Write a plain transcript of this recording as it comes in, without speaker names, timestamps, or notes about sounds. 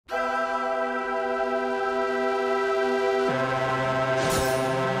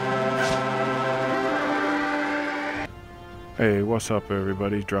Hey, what's up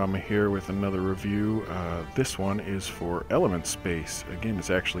everybody? Drama here with another review. This one is for Element Space. Again, it's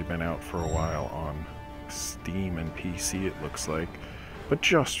actually been out for a while on Steam and PC, it looks like, but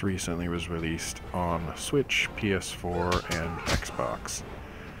just recently was released on Switch, PS4, and Xbox.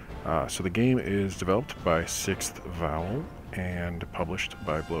 So the game is developed by Sixth Vowel and published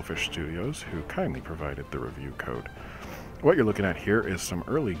by Blowfish Studios, who kindly provided the review code. What you're looking at here is some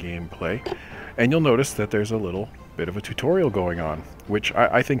early gameplay, and you'll notice that there's a little bit of a tutorial going on, which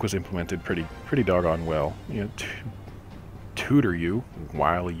I think was implemented pretty doggone well. You know, tutor you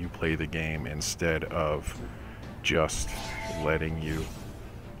while you play the game instead of just letting you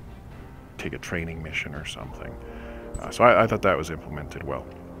take a training mission or something. So I thought that was implemented well.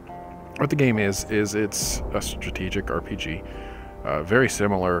 What the game is it's a strategic RPG, very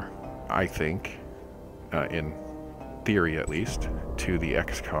similar, I think, in theory at least, to the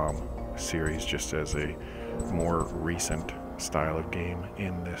XCOM series, just as a more recent style of game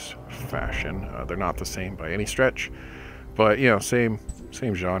in this fashion. They're not the same by any stretch, but you know, same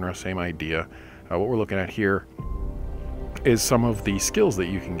genre, same idea. What we're looking at here is some of the skills that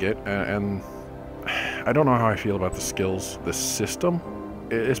you can get, and I don't know how I feel about the skills. The system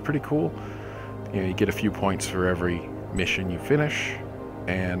is pretty cool. You know, you get a few points for every mission you finish,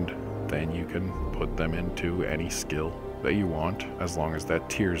 and then you can put them into any skill that you want, as long as that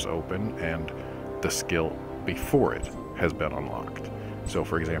tier's open and the skill before it has been unlocked. So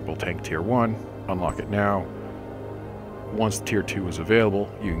for example, tank tier 1, unlock it now. Once tier 2 is available,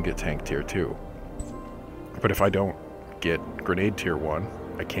 you can get tank tier 2. But if I don't get grenade tier 1,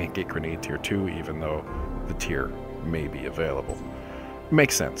 I can't get grenade tier 2, even though the tier may be available.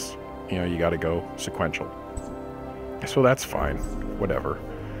 Makes sense. You know, you gotta go sequential. So that's fine, whatever.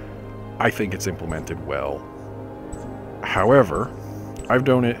 I think it's implemented well. However,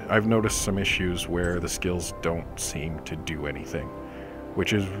 I've noticed some issues where the skills don't seem to do anything,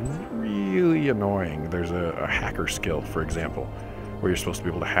 which is really annoying. There's a hacker skill, for example, where you're supposed to be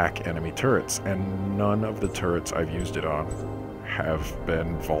able to hack enemy turrets, and none of the turrets I've used it on have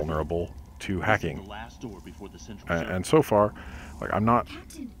been vulnerable to hacking. And so far, like, I'm not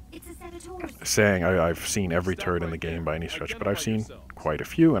saying I've seen every turret in the game by any stretch, but I've seen quite a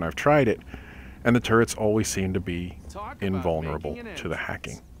few, and I've tried it, and the turrets always seem to be invulnerable to the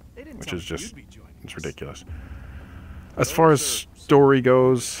hacking, which is just, it's ridiculous. As far as story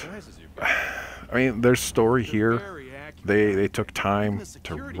goes, I mean, there's story here. They took time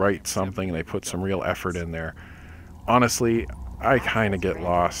to write something, and they put some real effort in there. Honestly, I kind of get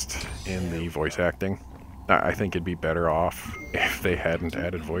lost in the voice acting. I think it'd be better off if they hadn't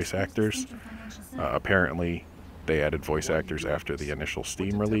added voice actors. Apparently, they added voice actors after the initial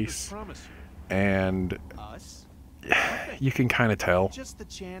Steam release, and you can kind of tell.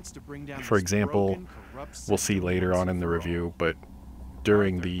 For example, we'll see later on in the review, but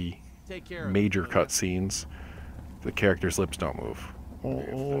during the major cutscenes, the characters' lips don't move.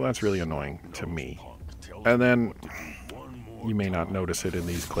 Well, that's really annoying to me. And then, you may not notice it in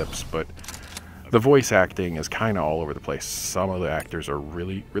these clips, but the voice acting is kind of all over the place. Some of the actors are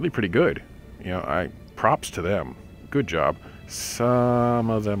really pretty good. You know, props to them. Good job. Some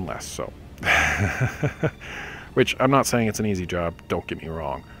of them less so. Which, I'm not saying it's an easy job, don't get me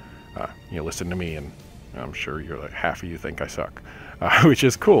wrong. You know, listen to me, and I'm sure you're like, half of you think I suck. Which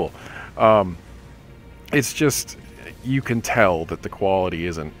is cool. It's just, you can tell that the quality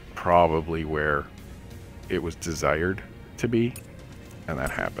isn't probably where it was desired to be, and that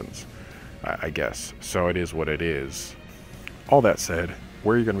happens, I guess. So it is what it is. All that said,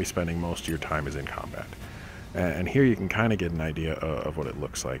 where you're going to be spending most of your time is in combat. And here you can kind of get an idea of what it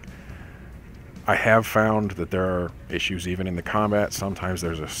looks like. I have found that there are issues even in the combat. Sometimes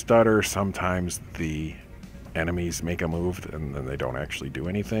there's a stutter, sometimes the enemies make a move and then they don't actually do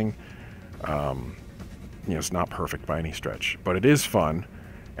anything. You know, it's not perfect by any stretch, but it is fun,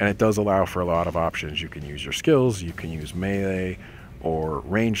 and it does allow for a lot of options. You can use your skills, you can use melee or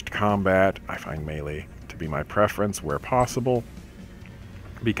ranged combat. I find melee to be my preference where possible,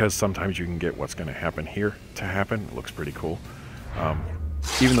 because sometimes you can get what's going to happen here to happen. It looks pretty cool.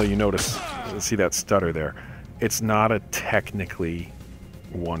 Even though you see that stutter there, it's not a technically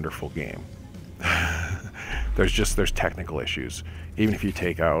wonderful game. There's technical issues. Even if you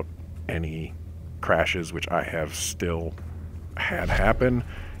take out any crashes, which I have still had happen,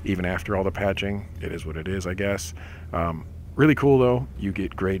 even after all the patching, it is what it is, I guess. Really cool though, you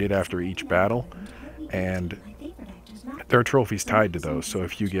get graded after each battle, and there are trophies tied to those, so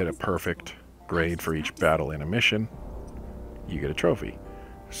if you get a perfect grade for each battle in a mission, you get a trophy.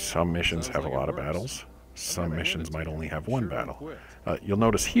 Some missions have a lot of battles, some missions might only have one battle. You'll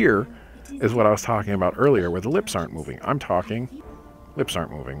notice here is what I was talking about earlier, where the lips aren't moving. I'm talking, lips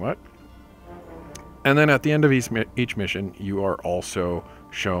aren't moving. What? And then at the end of each mission, you are also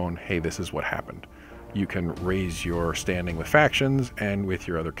shown, hey, this is what happened. You can raise your standing with factions and with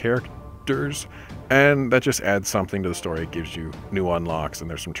your other characters, and that just adds something to the story. It gives you new unlocks, and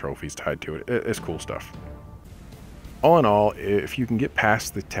there's some trophies tied to it. It's cool stuff. All in all, if you can get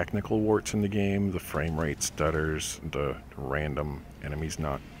past the technical warts in the game, the frame rate stutters, the random enemies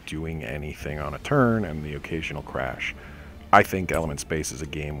not doing anything on a turn, and the occasional crash, I think Element Space is a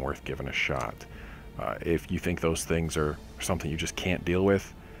game worth giving a shot. If you think those things are something you just can't deal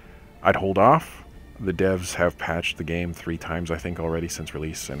with, I'd hold off. The devs have patched the game 3 times, I think, already since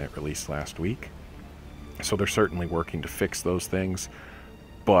release, and it released last week. So they're certainly working to fix those things.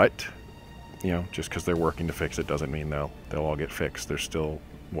 But, you know, just because they're working to fix it doesn't mean they'll all get fixed. There's still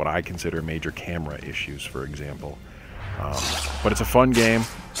what I consider major camera issues, for example. But it's a fun game.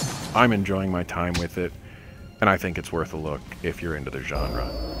 I'm enjoying my time with it. And I think it's worth a look if you're into the genre,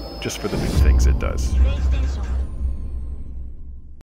 just for the new things it does.